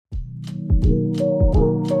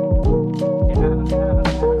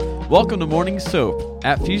Welcome to Morning Soap.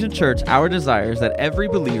 At Fusion Church, our desire is that every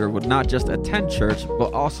believer would not just attend church,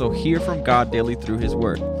 but also hear from God daily through His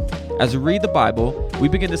Word. As we read the Bible, we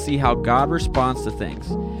begin to see how God responds to things.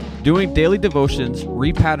 Doing daily devotions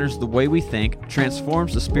repatterns the way we think,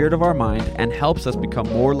 transforms the spirit of our mind, and helps us become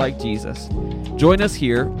more like Jesus. Join us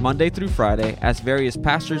here, Monday through Friday, as various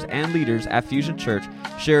pastors and leaders at Fusion Church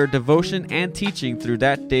share devotion and teaching through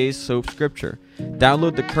that day's soap scripture.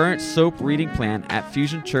 Download the current soap reading plan at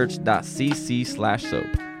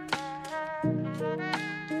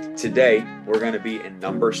fusionchurch.cc/soap. Today, we're going to be in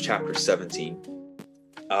Numbers chapter 17.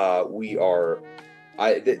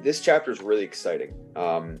 This chapter is really exciting.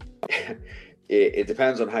 It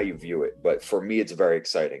depends on how you view it, but for me, it's very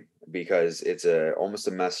exciting because it's almost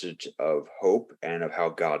a message of hope and of how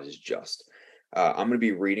God is just. I'm going to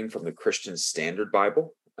be reading from the Christian Standard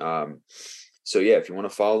Bible. So if you want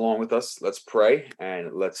to follow along with us, let's pray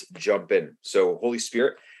and let's jump in. So Holy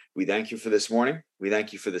Spirit, we thank you for this morning. We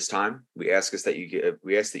thank you for this time. We ask that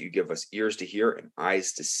you give us ears to hear and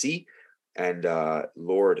eyes to see. And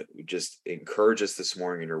Lord, just encourage us this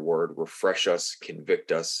morning in your word, refresh us,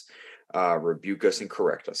 convict us, rebuke us, and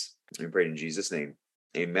correct us. We pray in Jesus' name.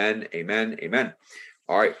 Amen, amen, amen.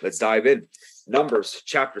 All right, let's dive in. Numbers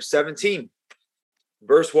chapter 17,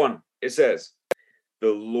 verse 1, it says,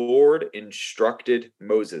 "The Lord instructed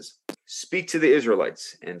Moses, speak to the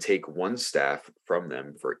Israelites and take one staff from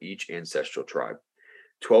them for each ancestral tribe,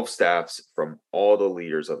 12 staffs from all the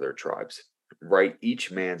leaders of their tribes. Write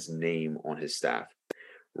each man's name on his staff.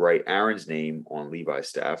 Write Aaron's name on Levi's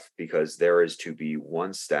staff, because there is to be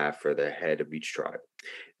one staff for the head of each tribe.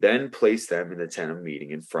 Then place them in the tent of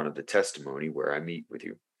meeting in front of the testimony where I meet with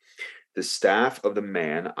you. The staff of the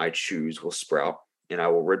man I choose will sprout, and I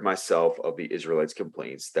will rid myself of the Israelites'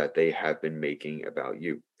 complaints that they have been making about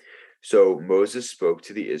you." So Moses spoke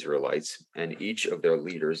to the Israelites, and each of their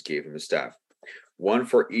leaders gave him a staff, one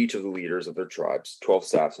for each of the leaders of their tribes, 12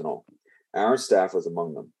 staffs in all. Aaron's staff was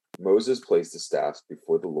among them. Moses placed the staffs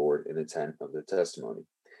before the Lord in the tent of the testimony.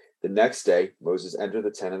 The next day, Moses entered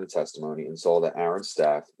the tent of the testimony and saw that Aaron's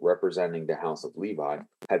staff, representing the house of Levi,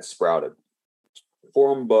 had sprouted,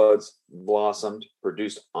 formed buds, blossomed,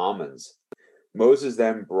 produced almonds. Moses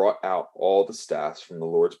then brought out all the staffs from the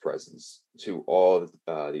Lord's presence to all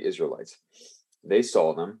the Israelites. They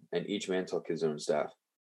saw them, and each man took his own staff.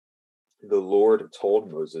 The Lord told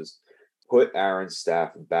Moses, "Put Aaron's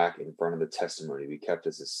staff back in front of the testimony to be kept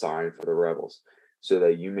as a sign for the rebels, so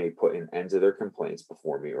that you may put an end to their complaints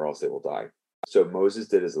before me, or else they will die." So Moses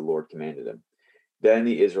did as the Lord commanded him. Then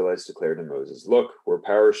the Israelites declared to Moses, "Look, we're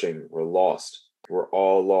perishing, we're lost, we're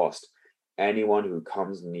all lost. Anyone who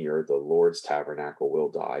comes near the Lord's tabernacle will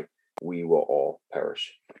die. We will all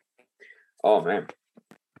perish." Oh man,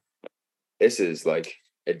 this is like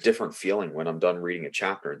a different feeling when I'm done reading a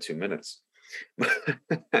chapter in 2 minutes.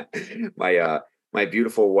 My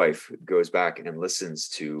beautiful wife goes back and listens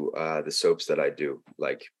to the soaps that I do.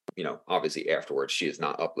 Like, obviously afterwards, she is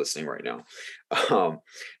not up listening right now.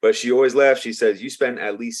 But she always laughs. She says, "You spend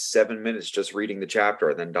at least 7 minutes just reading the chapter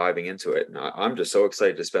and then diving into it." And I'm just so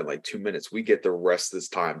excited to spend like 2 minutes. We get the rest of this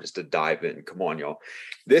time just to dive in. Come on, y'all.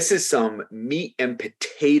 This is some meat and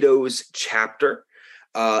potatoes chapter.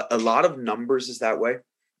 A lot of Numbers is that way.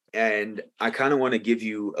 And I kind of want to give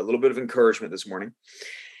you a little bit of encouragement this morning.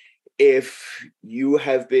 If you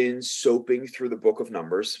have been soaping through the book of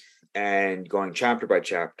Numbers and going chapter by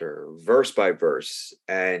chapter, verse by verse,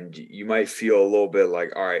 and you might feel a little bit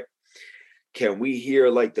like, all right, can we hear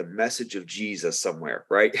like the message of Jesus somewhere,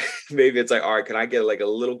 right? Maybe it's like, all right, can I get like a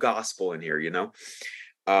little gospel in here,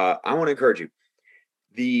 I want to encourage you.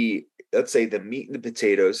 Let's say the meat and the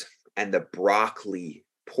potatoes and the broccoli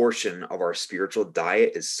portion of our spiritual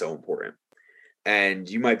diet is so important. And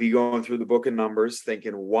you might be going through the book of Numbers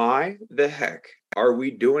thinking, why the heck are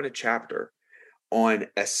we doing a chapter on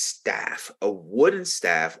a staff, a wooden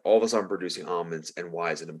staff, all of a sudden producing almonds, and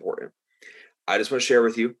why is it important? I just want to share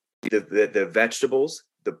with you the vegetables,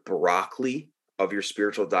 the broccoli of your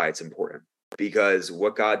spiritual diet is important, because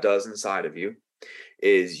what God does inside of you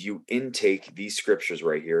is you intake these scriptures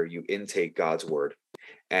right here, you intake God's word,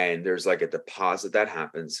 and there's like a deposit that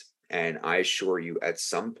happens. And I assure you, at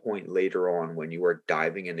some point later on, when you are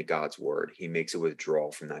diving into God's word, he makes a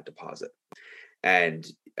withdrawal from that deposit. And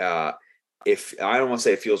if I don't want to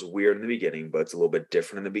say it feels weird in the beginning, but it's a little bit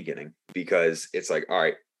different in the beginning, because it's like, all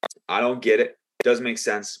right, I don't get it. It doesn't make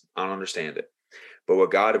sense. I don't understand it. But what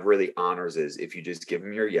God really honors is if you just give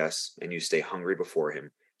him your yes and you stay hungry before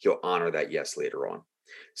him, he'll honor that yes later on.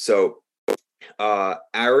 So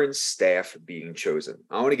Aaron's staff being chosen.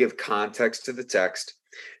 I want to give context to the text,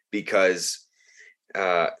 because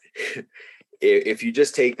if you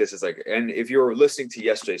just take this as like, and if you're listening to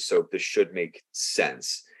yesterday's soap, this should make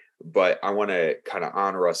sense. But I want to kind of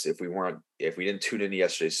honor us if we didn't tune into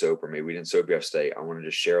yesterday's soap, or maybe we didn't soap yesterday. I want to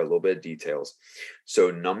just share a little bit of details.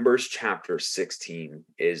 So Numbers chapter 16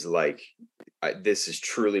 is like, this is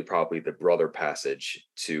truly probably the brother passage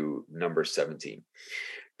to number 17,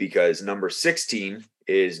 because number 16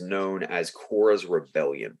 is known as Korah's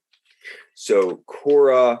rebellion. So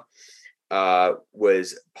Korah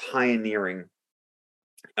was pioneering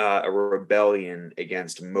a rebellion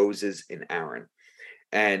against Moses and Aaron.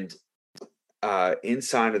 And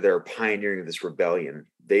inside of their pioneering of this rebellion,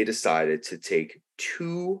 they decided to take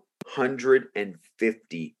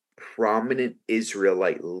 250 prominent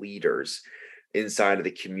Israelite leaders inside of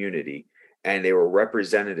the community, and they were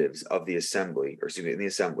representatives of the assembly, in the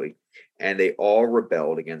assembly, and they all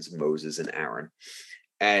rebelled against Moses and Aaron.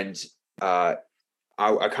 And I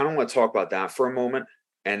kind of want to talk about that for a moment.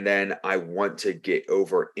 And then I want to get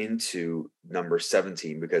over into number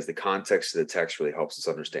 17, because the context of the text really helps us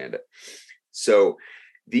understand it. So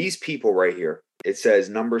these people right here, it says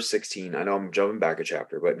number 16. I know I'm jumping back a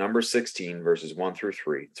chapter, but number 16, verses 1 through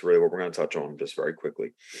 3. It's really what we're going to touch on just very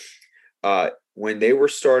quickly. When they were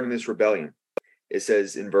starting this rebellion, it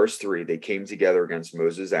says in verse 3, they came together against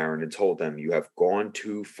Moses, Aaron, and told them, "You have gone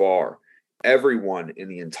too far. Everyone in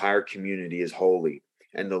the entire community is holy,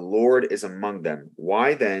 and the Lord is among them.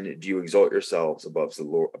 Why then do you exalt yourselves above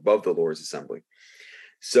the Lord's assembly?"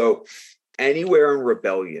 So anywhere in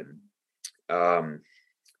rebellion,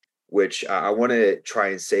 which I want to try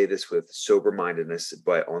and say this with sober-mindedness,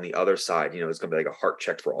 but on the other side, it's going to be like a heart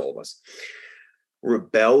check for all of us.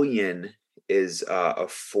 Rebellion is a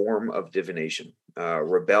form of divination.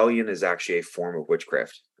 Rebellion is actually a form of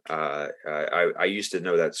witchcraft. I used to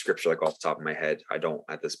know that scripture like off the top of my head. I don't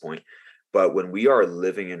at this point. But when we are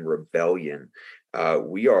living in rebellion,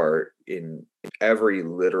 we are in every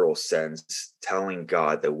literal sense telling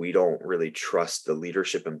God that we don't really trust the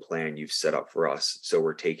leadership and plan you've set up for us. So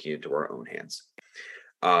we're taking it into our own hands.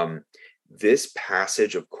 This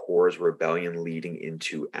passage of Korah's rebellion leading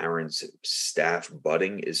into Aaron's staff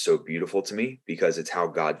budding is so beautiful to me, because it's how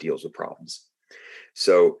God deals with problems.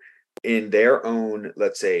 So in their own,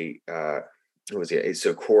 let's say,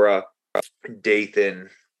 so Korah, Dathan,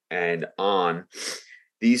 and On,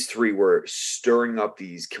 these three were stirring up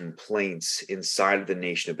these complaints inside of the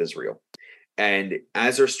nation of Israel. And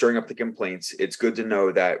as they're stirring up the complaints, it's good to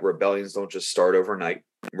know that rebellions don't just start overnight,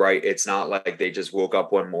 right? It's not like they just woke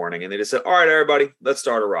up one morning and they just said, "All right, everybody, let's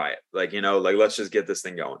start a riot." Let's just get this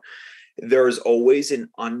thing going. There's always an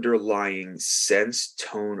underlying sense,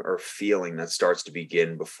 tone, or feeling that starts to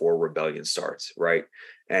begin before rebellion starts, right?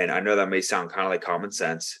 And I know that may sound kind of like common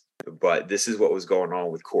sense, but this is what was going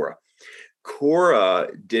on with Korah. Korah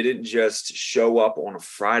didn't just show up on a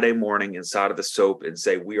Friday morning inside of the soap and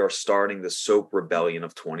say, "We are starting the soap rebellion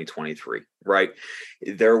of 2023," right?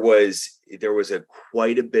 There was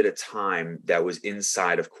quite a bit of time that was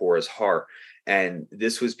inside of Korah's heart. And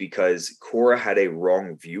this was because Korah had a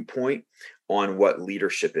wrong viewpoint on what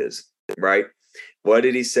leadership is, right? What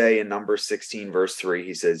did he say in number 16, verse 3?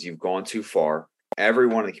 He says, "You've gone too far.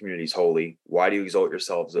 Everyone in the community is holy. Why do you exalt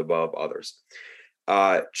yourselves above others?"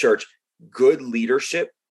 Church, good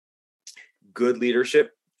leadership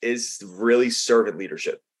is really servant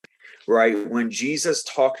leadership, right? When Jesus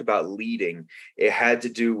talked about leading, it had to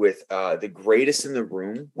do with the greatest in the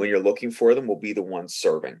room, when you're looking for them, will be the one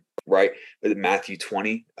serving, right? Matthew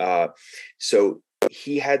 20. So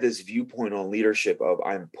he had this viewpoint on leadership of,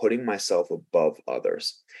 I'm putting myself above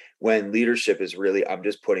others, when leadership is really, I'm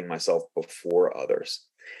just putting myself before others.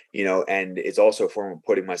 And it's also a form of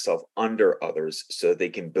putting myself under others so they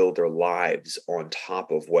can build their lives on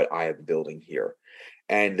top of what I am building here.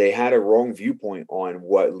 And they had a wrong viewpoint on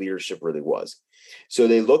what leadership really was. So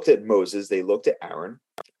they looked at Moses, they looked at Aaron,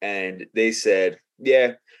 and they said,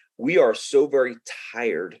 "Yeah, we are so very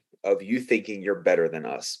tired of you thinking you're better than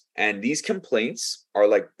us." And these complaints are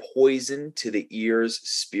like poison to the ears,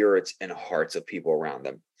 spirits, and hearts of people around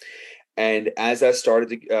them. And as that started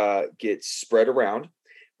to get spread around,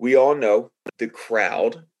 we all know the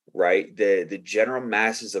crowd, right? The general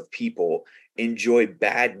masses of people enjoy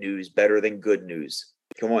bad news better than good news.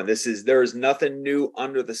 Come on, there is nothing new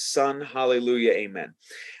under the sun. Hallelujah, amen.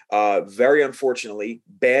 Very unfortunately,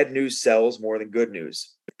 bad news sells more than good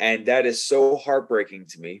news. And that is so heartbreaking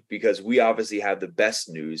to me, because we obviously have the best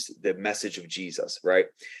news, the message of Jesus, right?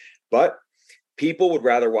 But people would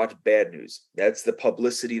rather watch bad news. That's the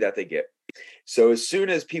publicity that they get. So as soon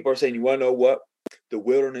as people are saying, "You want to know what? The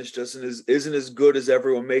wilderness just isn't as good as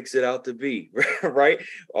everyone makes it out to be, right?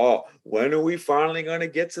 Oh, when are we finally going to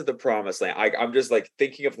get to the promised land? I'm just like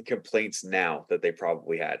thinking of the complaints now that they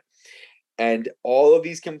probably had. And all of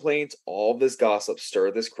these complaints, all of this gossip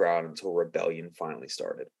stirred this crowd until rebellion finally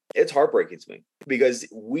started. It's heartbreaking to me because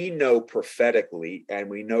we know prophetically and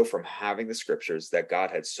we know from having the scriptures that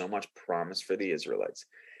God had so much promise for the Israelites.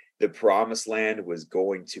 The promised land was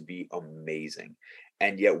going to be amazing.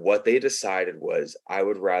 And yet what they decided was, I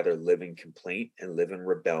would rather live in complaint and live in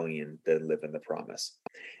rebellion than live in the promise.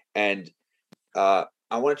 And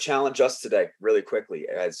I want to challenge us today really quickly,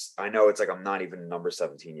 as I know it's like I'm not even number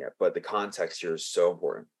 17 yet, but the context here is so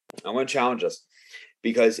important. I want to challenge us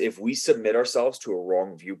because if we submit ourselves to a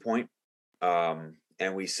wrong viewpoint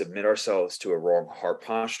and we submit ourselves to a wrong heart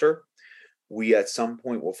posture, we at some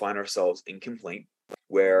point will find ourselves in complaint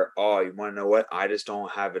where, oh, you want to know what? I just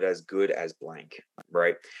don't have it as good as blank,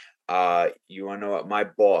 right? You want to know what? My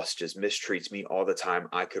boss just mistreats me all the time.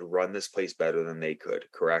 I could run this place better than they could,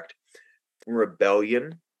 correct?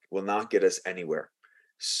 Rebellion will not get us anywhere.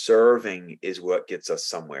 Serving is what gets us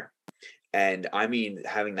somewhere. And I mean,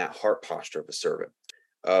 having that heart posture of a servant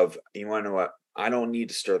of, you want to know what? I don't need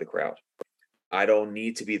to stir the crowd. I don't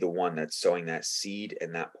need to be the one that's sowing that seed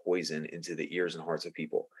and that poison into the ears and hearts of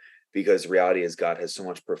people, because the reality is God has so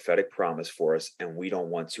much prophetic promise for us, and we don't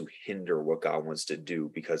want to hinder what God wants to do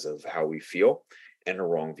because of how we feel and a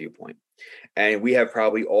wrong viewpoint. And we have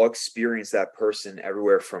probably all experienced that person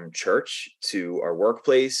everywhere from church to our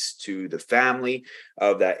workplace to the family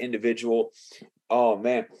of that individual. Oh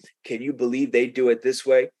man, can you believe they do it this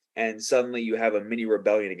way? And suddenly you have a mini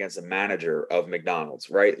rebellion against a manager of McDonald's,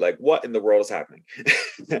 right? Like, what in the world is happening?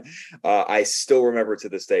 I still remember to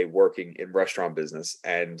this day working in restaurant business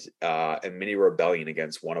and a mini rebellion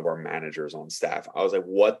against one of our managers on staff. I was like,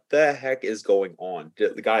 what the heck is going on?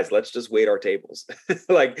 Guys, let's just wait our tables.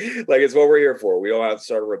 like it's what we're here for. We don't have to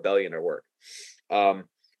start a rebellion at work. But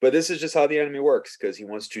this is just how the enemy works, because he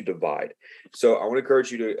wants to divide. So I want to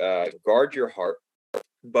encourage you to guard your heart.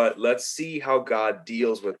 But let's see how God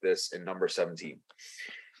deals with this in number 17.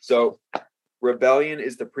 So rebellion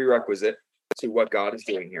is the prerequisite to what God is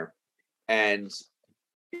doing here. And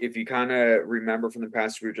if you kind of remember from the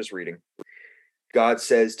passage we were just reading, God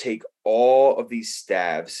says, take all of these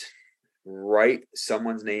staves, write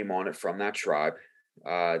someone's name on it from that tribe,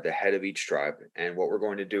 the head of each tribe. And what we're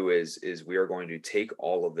going to do is we are going to take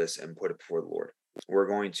all of this and put it before the Lord. We're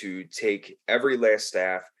going to take every last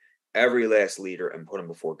staff, every last leader, and put them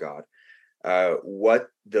before God. What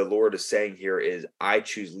the Lord is saying here is, I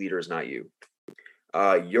choose leaders, not you.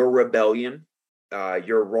 Your rebellion,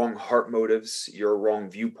 your wrong heart motives, your wrong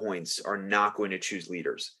viewpoints are not going to choose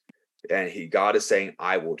leaders. And God is saying,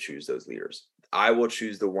 I will choose those leaders. I will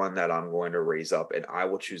choose the one that I'm going to raise up, and I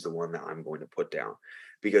will choose the one that I'm going to put down,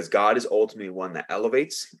 because God is ultimately one that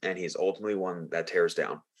elevates, and he's ultimately one that tears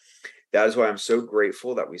down. That is why I'm so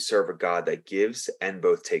grateful that we serve a God that gives and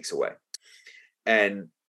both takes away. And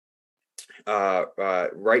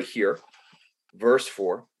right here, verse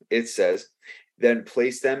 4, it says, then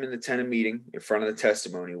place them in the tent of meeting in front of the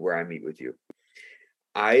testimony where I meet with you.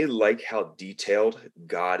 I like how detailed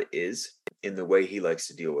God is in the way he likes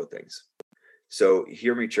to deal with things. So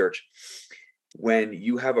hear me, church. When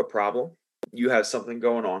you have a problem, you have something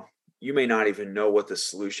going on, you may not even know what the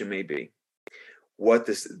solution may be. What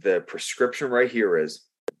the prescription right here is,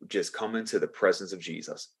 just come into the presence of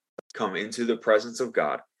Jesus, come into the presence of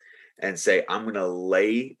God and say, I'm going to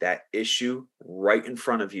lay that issue right in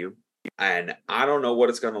front of you. And I don't know what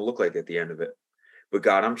it's going to look like at the end of it, but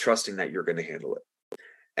God, I'm trusting that you're going to handle it.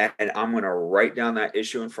 And I'm going to write down that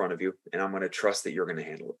issue in front of you, and I'm going to trust that you're going to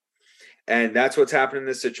handle it. And that's what's happening in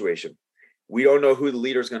this situation. We don't know who the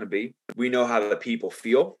leader is going to be. We know how the people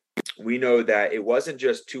feel. We know that it wasn't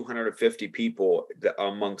just 250 people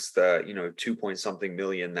amongst the 2 point something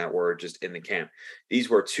million that were just in the camp. These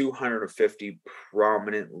were 250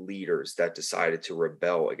 prominent leaders that decided to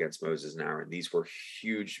rebel against Moses and Aaron. These were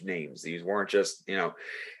huge names. These weren't just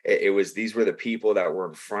these were the people that were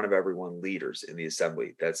in front of everyone, leaders in the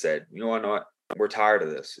assembly, that said, you know what, we're tired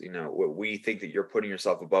of this. We think that you're putting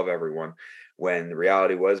yourself above everyone, when the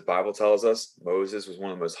reality was, Bible tells us Moses was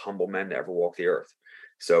one of the most humble men to ever walk the earth.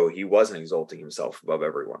 So he wasn't exalting himself above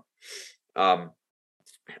everyone.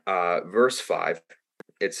 Verse 5,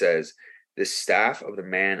 it says, the staff of the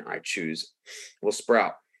man I choose will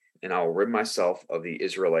sprout, and I will rid myself of the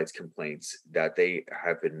Israelites' complaints that they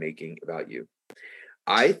have been making about you.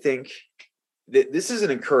 I think that this is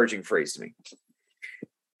an encouraging phrase to me.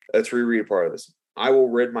 Let's reread part of this. I will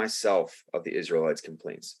rid myself of the Israelites'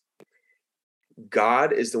 complaints.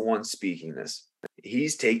 God is the one speaking this.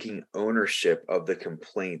 He's taking ownership of the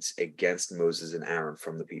complaints against Moses and Aaron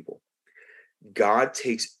from the people. God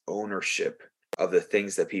takes ownership of the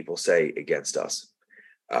things that people say against us.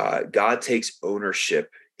 God takes ownership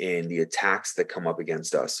in the attacks that come up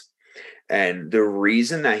against us. And the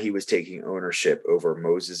reason that he was taking ownership over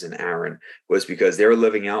Moses and Aaron was because they were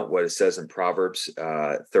living out what it says in Proverbs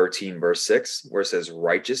 13, verse 6, where it says,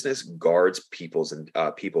 righteousness guards people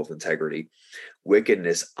of integrity.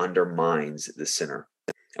 Wickedness undermines the sinner.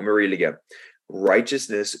 I'm going to read it again.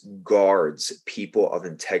 Righteousness guards people of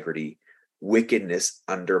integrity. Wickedness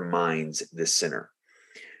undermines the sinner.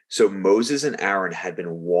 So Moses and Aaron had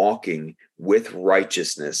been walking with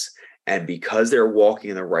righteousness. And because they're walking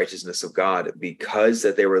in the righteousness of God, because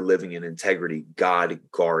that they were living in integrity, God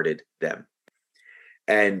guarded them.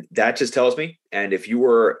 And that just tells me, and if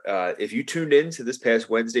you tuned in to this past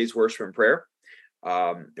Wednesday's worship and prayer,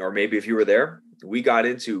 or maybe if you were there, we got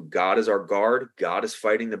into God is our guard. God is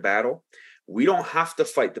fighting the battle. We don't have to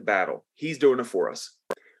fight the battle. He's doing it for us.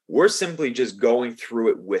 We're simply just going through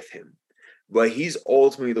it with him. But he's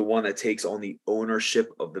ultimately the one that takes on the ownership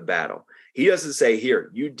of the battle. He doesn't say, here,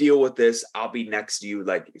 you deal with this. I'll be next to you.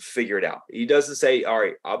 Like, figure it out. He doesn't say, all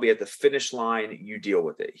right, I'll be at the finish line. You deal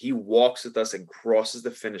with it. He walks with us and crosses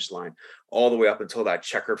the finish line all the way up until that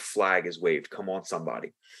checkered flag is waved. Come on,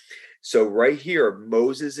 somebody. So right here,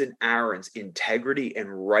 Moses and Aaron's integrity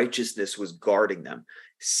and righteousness was guarding them.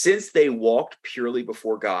 Since they walked purely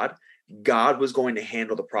before God, God was going to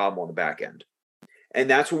handle the problem on the back end. And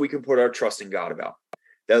that's what we can put our trust in God about.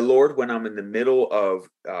 That, Lord, when I'm in the middle of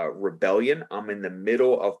rebellion, I'm in the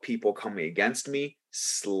middle of people coming against me,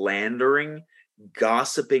 slandering,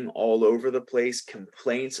 gossiping all over the place,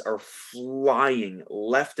 complaints are flying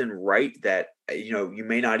left and right that, you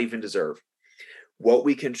may not even deserve. What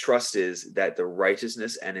we can trust is that the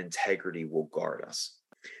righteousness and integrity will guard us,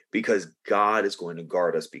 because God is going to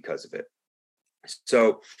guard us because of it.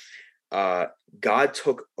 So God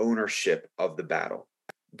took ownership of the battle.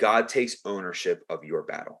 God takes ownership of your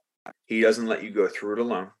battle. He doesn't let you go through it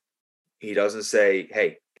alone. He doesn't say,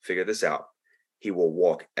 hey, figure this out. He will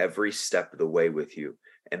walk every step of the way with you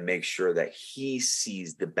and make sure that he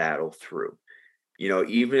sees the battle through.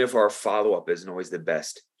 Even if our follow-up isn't always the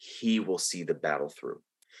best, he will see the battle through.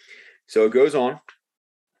 So it goes on.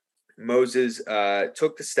 Moses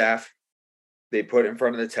took the staff. They put it in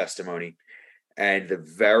front of the testimony. And the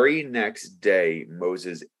very next day,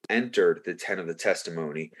 Moses entered the tent of the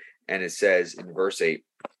testimony. And it says in verse 8,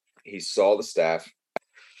 he saw the staff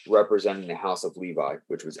representing the house of Levi,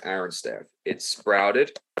 which was Aaron's staff. It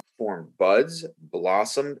sprouted, formed buds,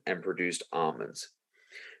 blossomed, and produced almonds.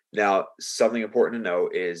 Now, something important to know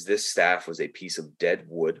is this staff was a piece of dead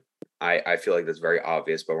wood. I feel like that's very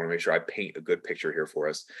obvious, but I want to make sure I paint a good picture here for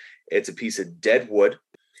us. It's a piece of dead wood.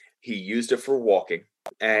 He used it for walking.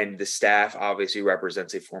 And the staff obviously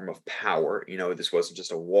represents a form of power. This wasn't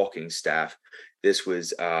just a walking staff. This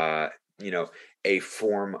was, a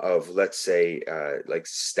form of, let's say, like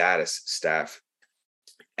status staff.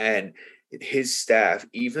 And his staff,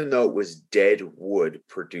 even though it was dead wood,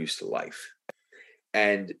 produced life.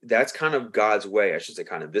 And that's kind of God's way. I should say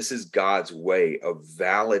this is God's way of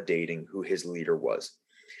validating who his leader was.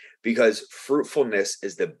 Because fruitfulness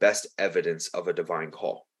is the best evidence of a divine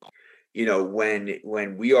call.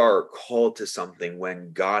 When we are called to something,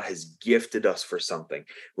 when God has gifted us for something,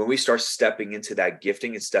 when we start stepping into that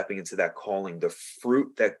gifting and stepping into that calling, the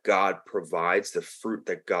fruit that God provides, the fruit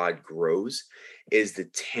that God grows, is the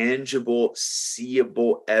tangible,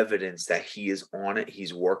 seeable evidence that he is on it,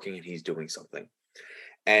 he's working, and he's doing something.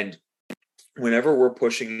 And whenever we're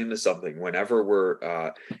pushing into something, whenever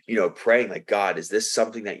we're, praying like, God, is this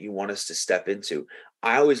something that you want us to step into?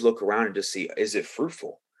 I always look around and just see, is it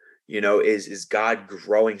fruitful? Is God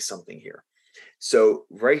growing something here? So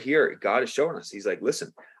right here, God is showing us, he's like,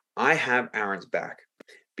 listen, I have Aaron's back,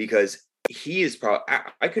 because he is probably,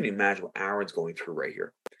 I couldn't imagine what Aaron's going through right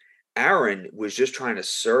here. Aaron was just trying to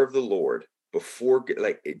serve the Lord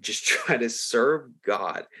just trying to serve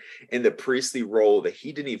God in the priestly role that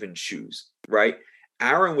he didn't even choose, right?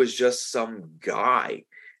 Aaron was just some guy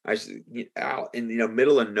out in the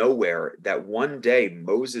middle of nowhere that one day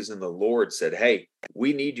Moses and the Lord said, hey,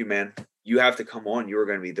 we need you, man. You have to come on. You are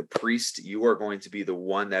going to be the priest. You are going to be the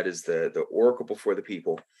one that is the oracle before the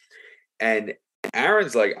people. And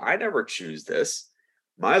Aaron's like, I never choose this.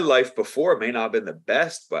 My life before may not have been the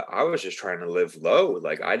best, but I was just trying to live low.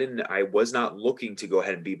 Like I was not looking to go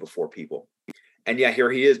ahead and be before people. And yeah,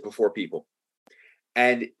 here he is before people.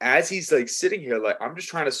 And as he's like sitting here, like, I'm just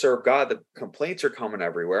trying to serve God. The complaints are coming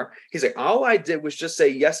everywhere. He's like, all I did was just say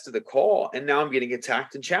yes to the call. And now I'm getting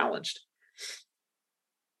attacked and challenged.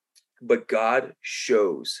 But God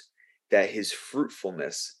shows that his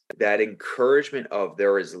fruitfulness, that encouragement of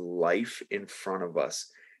there is life in front of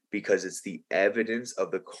us because it's the evidence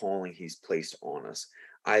of the calling he's placed on us.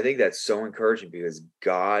 I think that's so encouraging because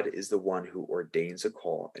God is the one who ordains a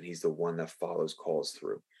call and he's the one that follows calls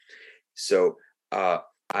through. So I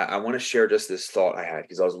want to share just this thought I had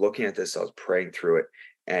because I was looking at this, I was praying through it,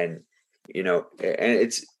 and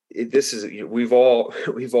this is, we've all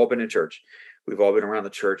been in church. We've all been around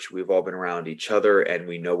the church. We've all been around each other, and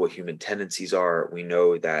we know what human tendencies are. We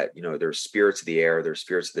know that, there's spirits of the air, there's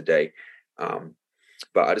spirits of the day.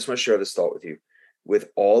 But I just want to share this thought with you. With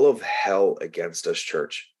all of hell against us,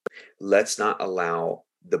 church, let's not allow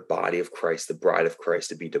the body of Christ, the bride of Christ,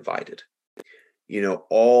 to be divided.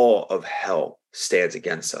 All of hell stands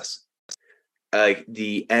against us.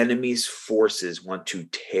 The enemy's forces want to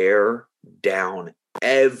tear down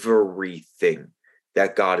everything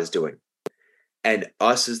that God is doing. And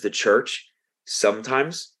us as the church,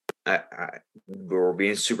 sometimes, we're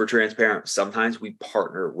being super transparent, sometimes we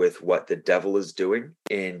partner with what the devil is doing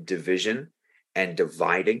in division and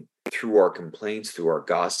dividing through our complaints, through our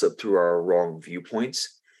gossip, through our wrong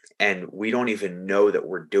viewpoints. And we don't even know that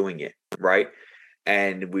we're doing it, right?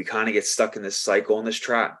 And we kind of get stuck in this cycle, in this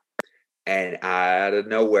trap. And out of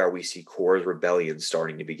nowhere, we see Korah's rebellion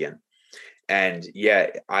starting to begin. And yeah,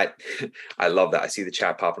 I love that. I see the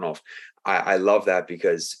chat popping off. I love that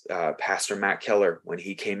because Pastor Matt Keller, when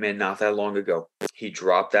he came in not that long ago, he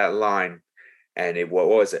dropped that line. And what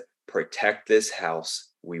was it? Protect this house,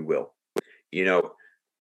 we will.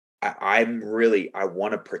 I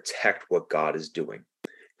want to protect what God is doing.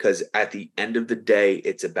 Because at the end of the day,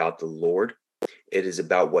 it's about the Lord. It is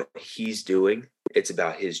about what he's doing. It's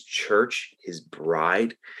about his church, his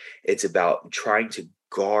bride. It's about trying to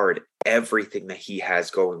guard everything that he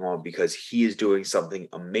has going on because he is doing something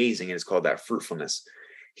amazing, and it's called that fruitfulness.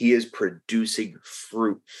 He is producing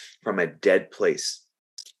fruit from a dead place.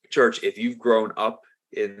 Church, if you've grown up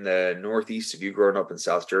in the Northeast, if you've grown up in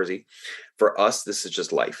South Jersey, for us, this is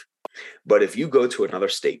just life. But if you go to another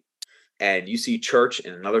state and you see church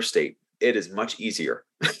in another state, it is much easier.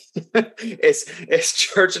 It's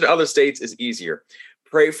church in other states is easier.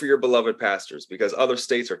 Pray for your beloved pastors because other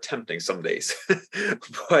states are tempting some days.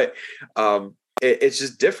 But it's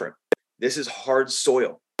just different. This is hard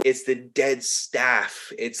soil. It's the dead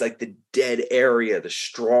staff. It's like the dead area. The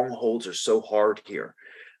strongholds are so hard here.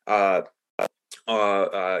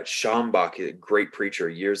 Schambach, a great preacher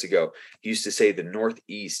years ago, used to say the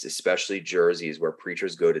Northeast, especially Jersey, is where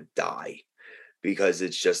preachers go to die because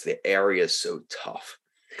it's just the area is so tough.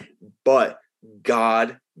 But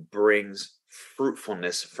God brings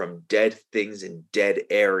fruitfulness from dead things in dead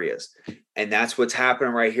areas. And that's what's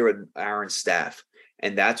happening right here with Aaron's staff.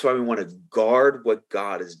 And that's why we want to guard what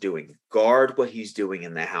God is doing, guard what he's doing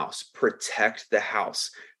in the house, protect the house,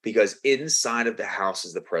 because inside of the house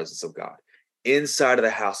is the presence of God. Inside of the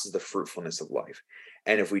house is the fruitfulness of life.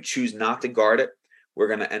 And if we choose not to guard it, we're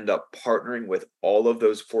going to end up partnering with all of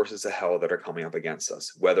those forces of hell that are coming up against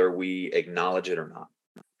us, whether we acknowledge it or not.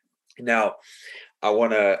 Now, I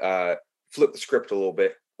want to flip the script a little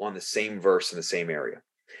bit on the same verse in the same area.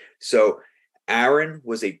 So Aaron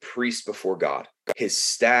was a priest before God. His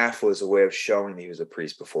staff was a way of showing that he was a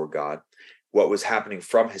priest before God. What was happening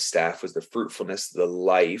from his staff was the fruitfulness, the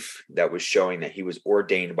life that was showing that he was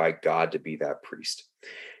ordained by God to be that priest.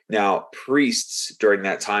 Now, priests during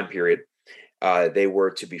that time period, they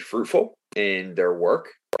were to be fruitful in their work,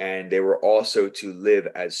 and they were also to live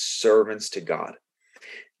as servants to God.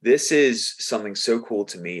 This is something so cool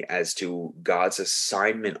to me as to God's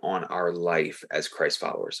assignment on our life as Christ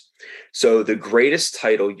followers. So the greatest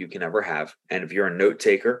title you can ever have, and if you're a note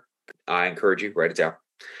taker, I encourage you, write it down.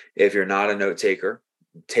 If you're not a note taker,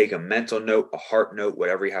 take a mental note, a heart note,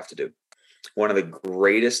 whatever you have to do. One of the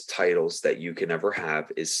greatest titles that you can ever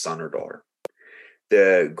have is son or daughter.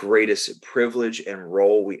 The greatest privilege and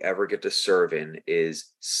role we ever get to serve in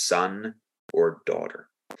is son or daughter.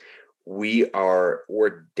 We are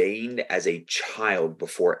ordained as a child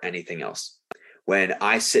before anything else. When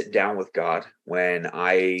I sit down with God, when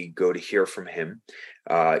I go to hear from him,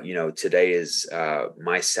 today is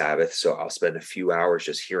my Sabbath, so I'll spend a few hours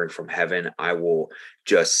just hearing from heaven. I will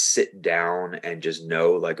just sit down and just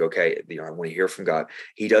know, like, okay, I want to hear from God.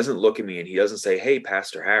 He doesn't look at me and he doesn't say, hey,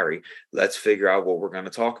 Pastor Harry, let's figure out what we're going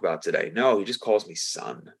to talk about today. No, he just calls me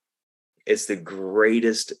son. It's the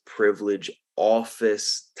greatest privilege,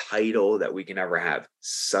 office, title that we can ever have,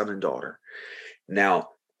 son and daughter. Now,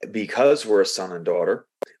 because we're a son and daughter,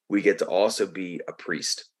 we get to also be a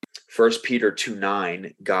priest. 1 Peter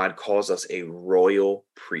 2:9, God calls us a royal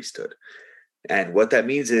priesthood. And what that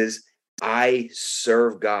means is I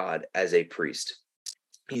serve God as a priest.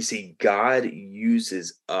 You see, God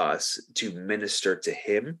uses us to minister to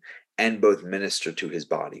him and both minister to his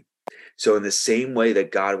body. So in the same way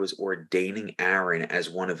that God was ordaining Aaron as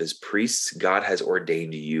one of his priests, God has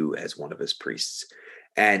ordained you as one of his priests.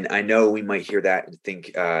 And I know we might hear that and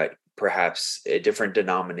think perhaps a different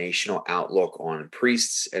denominational outlook on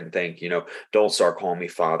priests and think, don't start calling me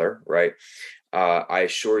father, right? I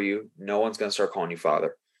assure you, no one's going to start calling you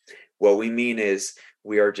father. What we mean is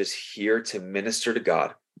we are just here to minister to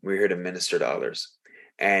God. We're here to minister to others.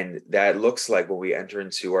 And that looks like when we enter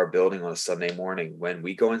into our building on a Sunday morning, when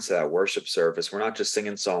we go into that worship service, we're not just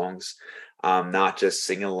singing songs, not just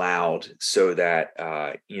singing loud so that,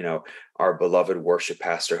 our beloved worship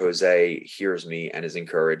pastor, Jose, hears me and is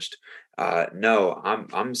encouraged. No,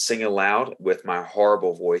 I'm singing loud with my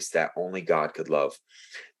horrible voice that only God could love,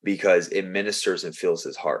 because it ministers and fills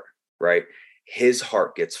his heart, right? His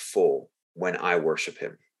heart gets full when I worship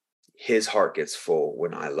him. His heart gets full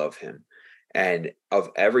when I love him. And of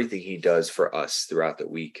everything he does for us throughout the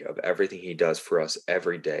week, of everything he does for us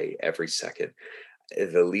every day, every second,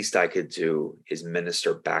 the least I could do is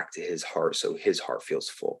minister back to his heart so his heart feels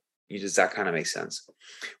full. Does that kind of make sense?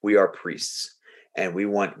 We are priests, and we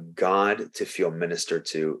want God to feel ministered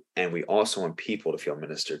to, and we also want people to feel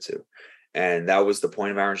ministered to. And that was the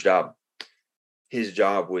point of Aaron's job. His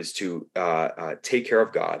job was to take care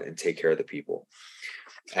of God and take care of the people.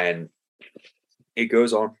 And it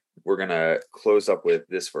goes on. We're going to close up with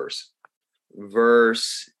this verse.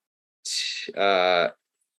 Verse 10.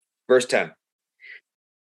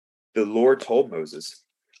 The Lord told Moses,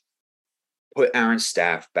 put Aaron's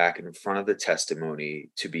staff back in front of the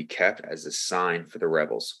testimony to be kept as a sign for the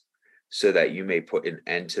rebels, so that you may put an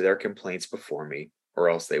end to their complaints before me, or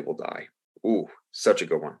else they will die. Ooh, such a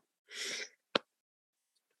good one.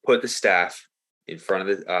 Put the staff in front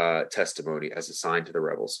of the testimony as a sign to the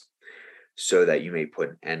rebels, so that you may put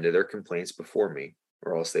an end to their complaints before me,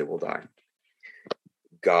 or else they will die.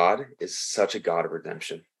 God is such a God of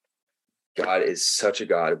redemption. God is such a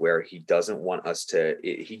God where he doesn't want us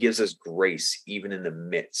he gives us grace even in the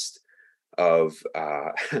midst of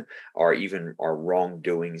our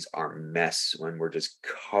wrongdoings, our mess, when we're just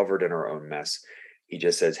covered in our own mess. He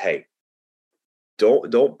just says, hey,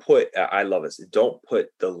 don't put, I love this, don't put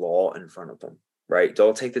the law in front of them, right?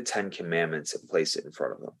 Don't take the 10 commandments and place it in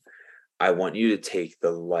front of them. I want you to take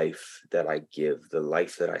the life that I give, the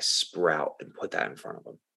life that I sprout, and put that in front of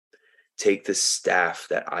them. Take the staff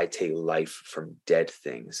that I take life from dead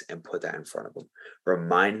things and put that in front of them.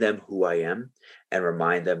 Remind them who I am, and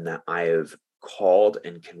remind them that I have called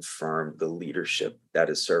and confirmed the leadership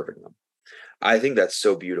that is serving them. I think that's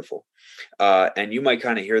so beautiful. And you might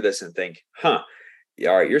kind of hear this and think, all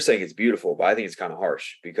right, you're saying it's beautiful, but I think it's kind of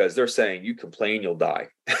harsh, because they're saying you complain, you'll die.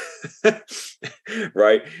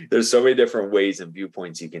 Right? There's so many different ways and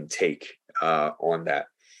viewpoints you can take on that.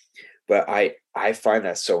 But I find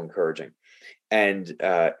that so encouraging. And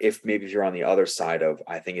if you're on the other side of,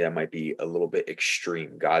 I think that might be a little bit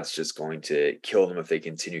extreme, God's just going to kill them if they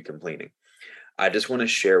continue complaining. I just want to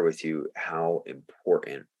share with you how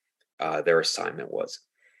important their assignment was.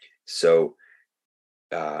 So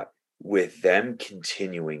with them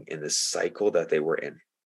continuing in the cycle that they were in,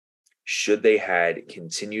 should they had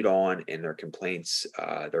continued on in their complaints,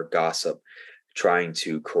 their gossip, trying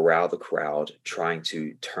to corral the crowd, trying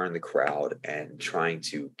to turn the crowd, and trying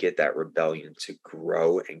to get that rebellion to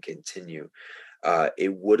grow and continue,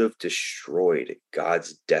 it would have destroyed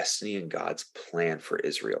God's destiny and God's plan for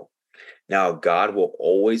Israel. Now, God will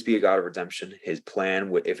always be a God of redemption. His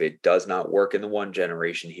plan, if it does not work in the one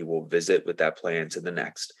generation, he will visit with that plan to the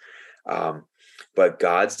next. But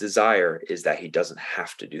God's desire is that he doesn't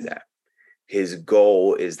have to do that. His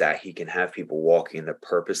goal is that he can have people walking in the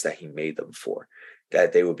purpose that he made them for,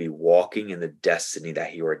 that they would be walking in the destiny that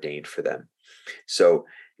he ordained for them. So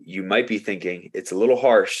you might be thinking it's a little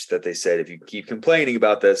harsh that they said, if you keep complaining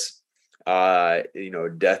about this,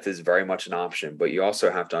 death is very much an option. But you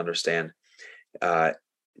also have to understand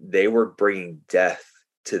they were bringing death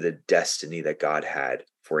to the destiny that God had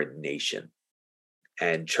for a nation.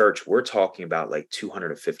 And church, we're talking about like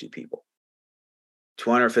 250 people.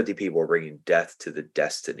 250 people are bringing death to the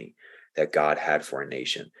destiny that God had for a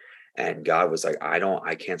nation. And God was like,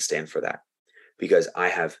 I can't stand for that, because I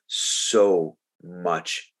have so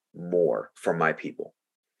much more for my people.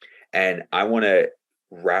 And I want to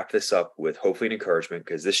wrap this up with hopefully an encouragement,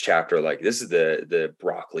 because this chapter, this is the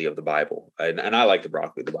broccoli of the Bible. And I like the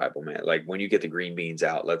broccoli of the Bible, man. Like when you get the green beans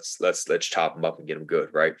out, let's chop them up and get them good,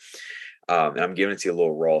 right? And I'm giving it to you a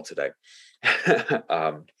little raw today.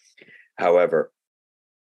 However,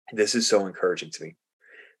 this is so encouraging to me,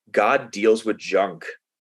 God deals with junk,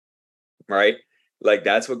 right? Like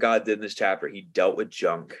that's what God did in this chapter. He dealt with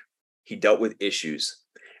junk. He dealt with issues.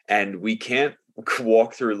 And we can't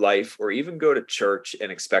walk through life or even go to church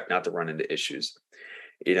and expect not to run into issues.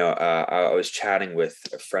 I was chatting with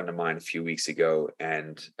a friend of mine a few weeks ago,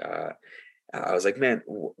 and I was like, man,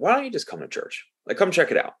 why don't you just come to church? Like, come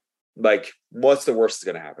check it out. Like, what's the worst that's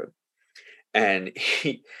going to happen? And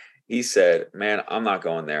he said, man, I'm not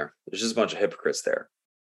going there. There's just a bunch of hypocrites there.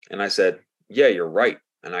 And I said, yeah, you're right.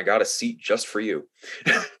 And I got a seat just for you.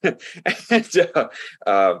 And if you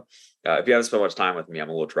haven't spent much time with me, I'm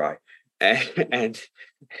a little dry. And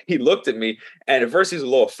he looked at me, and at first he was a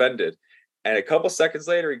little offended. And a couple seconds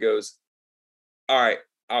later, he goes, all right,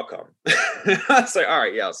 I'll come. I was like, all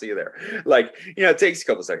right, yeah, I'll see you there. Like, it takes a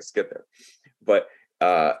couple seconds to get there. But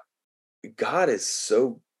God is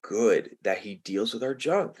so good that he deals with our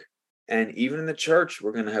junk. And even in the church,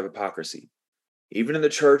 we're going to have hypocrisy. Even in the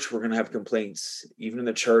church, we're going to have complaints. Even in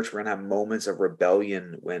the church, we're going to have moments of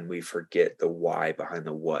rebellion when we forget the why behind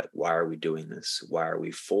the what. Why are we doing this? Why are we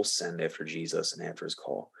full send after Jesus and after his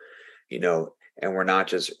call? And we're not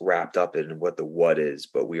just wrapped up in what the what is,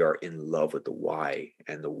 but we are in love with the why.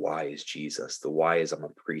 And the why is Jesus. The why is I'm a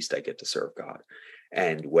priest, I get to serve God.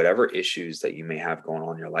 And whatever issues that you may have going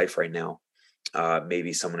on in your life right now,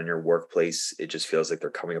 maybe someone in your workplace, it just feels like they're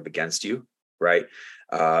coming up against you, right?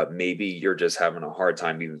 Maybe you're just having a hard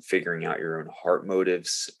time even figuring out your own heart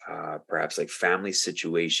motives, perhaps like family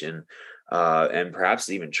situation, and perhaps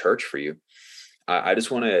even church for you. I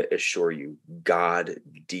just want to assure you, God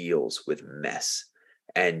deals with mess.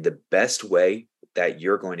 And the best way that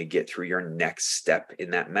you're going to get through your next step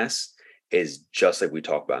in that mess is just like we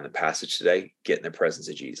talked about in the passage today, get in the presence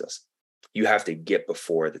of Jesus. You have to get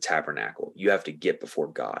before the tabernacle. You have to get before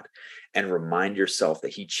God and remind yourself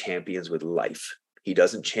that he champions with life. He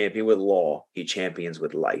doesn't champion with law. He champions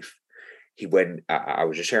with life. I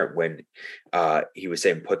was just sharing, when he was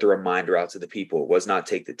saying, put the reminder out to the people, it was not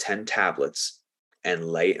take the 10 tablets and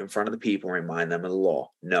lay it in front of the people and remind them of the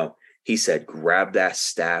law. No, he said, grab that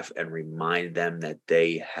staff and remind them that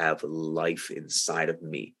they have life inside of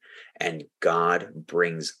me. And God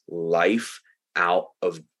brings life out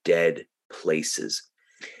of dead places.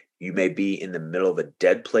 You may be in the middle of a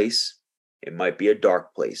dead place. It might be a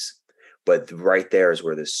dark place, but right there is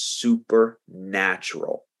where the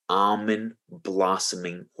supernatural almond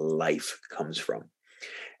blossoming life comes from.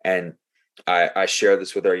 And I share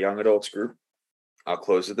this with our young adults group. I'll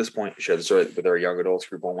close at this point. Share this with our young adults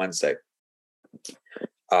group on Wednesday.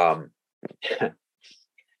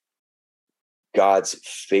 God's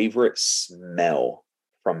favorite smell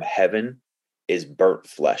from heaven is burnt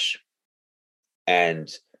flesh. And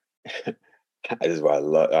this is why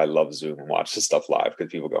I love Zoom and watch this stuff live,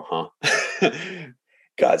 because people go, huh?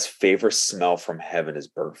 God's favorite smell from heaven is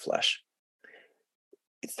burnt flesh.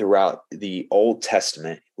 Throughout the Old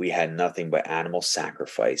Testament, we had nothing but animal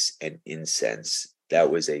sacrifice and incense.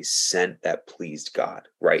 That was a scent that pleased God,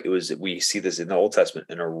 right? We see this in the Old Testament,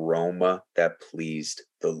 an aroma that pleased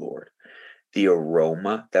the Lord. The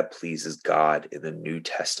aroma that pleases God in the New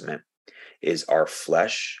Testament is our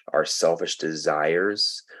flesh, our selfish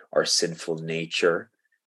desires, our sinful nature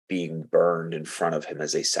being burned in front of him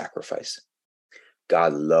as a sacrifice.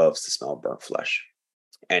 God loves the smell of burnt flesh.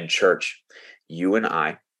 And church, you and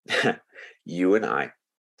I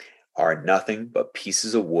are nothing but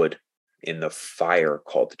pieces of wood in the fire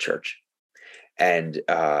called the church. And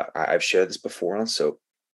I've shared this before on Soap,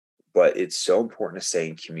 but it's so important to stay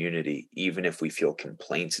in community, even if we feel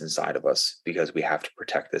complaints inside of us, because we have to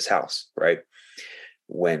protect this house, right?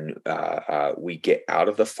 When we get out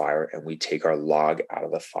of the fire and we take our log out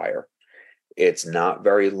of the fire, it's not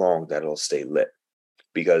very long that it'll stay lit.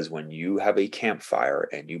 Because when you have a campfire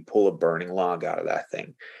and you pull a burning log out of that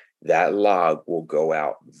thing, that log will go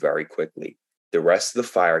out very quickly. The rest of the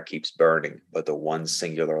fire keeps burning, but the one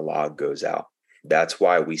singular log goes out. That's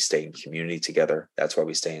why we stay in community together. That's why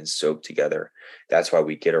we stay in Soap together. That's why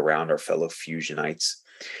we get around our fellow Fusionites,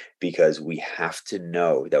 because we have to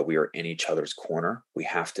know that we are in each other's corner. We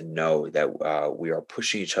have to know that we are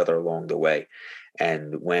pushing each other along the way.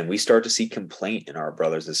 And when we start to see complaint in our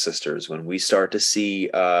brothers and sisters, when we start to see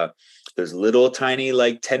those little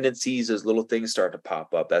tiny tendencies, those little things start to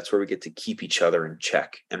pop up, that's where we get to keep each other in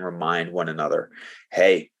check and remind one another,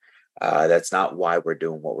 hey, that's not why we're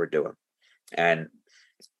doing what we're doing. And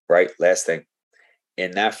right, last thing,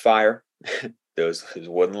 in that fire, those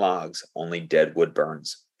wooden logs, only dead wood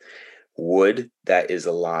burns. Wood that is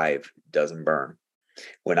alive doesn't burn.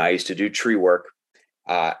 When I used to do tree work,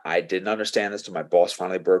 I didn't understand this till my boss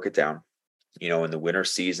finally broke it down. In the winter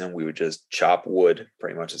season, we would just chop wood,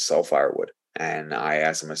 pretty much to sell firewood. And I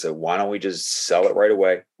asked him, I said, why don't we just sell it right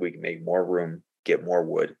away? We can make more room, get more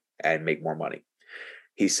wood, and make more money.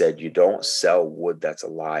 He said, you don't sell wood that's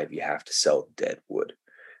alive. You have to sell dead wood.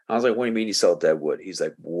 I was like, what do you mean you sell dead wood? He's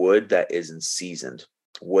like, wood that isn't seasoned,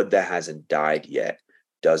 wood that hasn't died yet,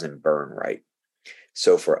 doesn't burn right.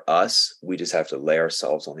 So for us, we just have to lay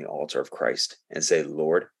ourselves on the altar of Christ and say,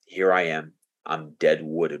 Lord, here I am. I'm dead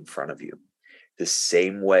wood in front of you. The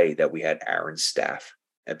same way that we had Aaron's staff,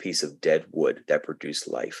 a piece of dead wood that produced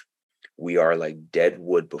life. We are like dead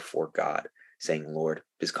wood before God, saying, Lord,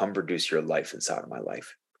 just come produce your life inside of my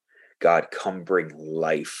life. God, come bring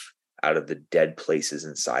life out of the dead places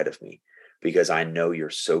inside of me, because I know you're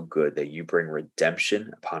so good that you bring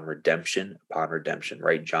redemption upon redemption upon redemption,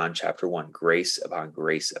 right? John chapter 1, grace upon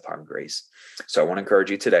grace upon grace. So I want to encourage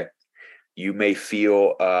you today. You may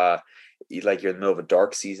feel like you're in the middle of a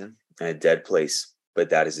dark season and a dead place, but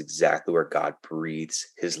that is exactly where God breathes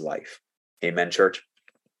his life. Amen, church.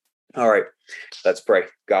 All right, let's pray.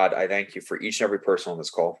 God, I thank you for each and every person on this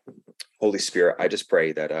call. Holy Spirit, I just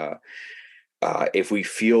pray that if we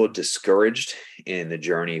feel discouraged in the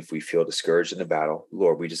journey, if we feel discouraged in the battle,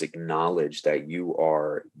 Lord, we just acknowledge that you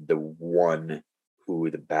are the one who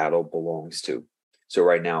the battle belongs to. So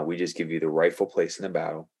right now, we just give you the rightful place in the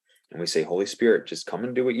battle. And we say, Holy Spirit, just come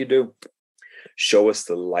and do what you do. Show us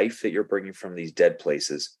the life that you're bringing from these dead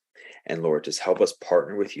places. And Lord, just help us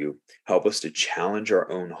partner with you. Help us to challenge our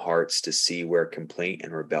own hearts to see where complaint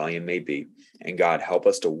and rebellion may be. And God, help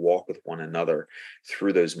us to walk with one another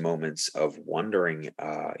through those moments of wondering,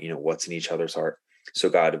 what's in each other's heart. So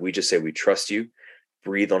God, we just say we trust you.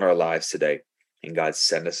 Breathe on our lives today. And God,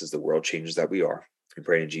 send us as the world changers that we are. We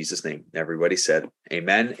pray in Jesus' name. Everybody said,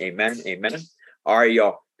 amen, amen, amen. All right,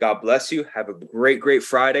 y'all. God bless you. Have a great, great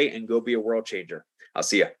Friday and go be a world changer. I'll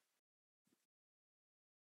see you.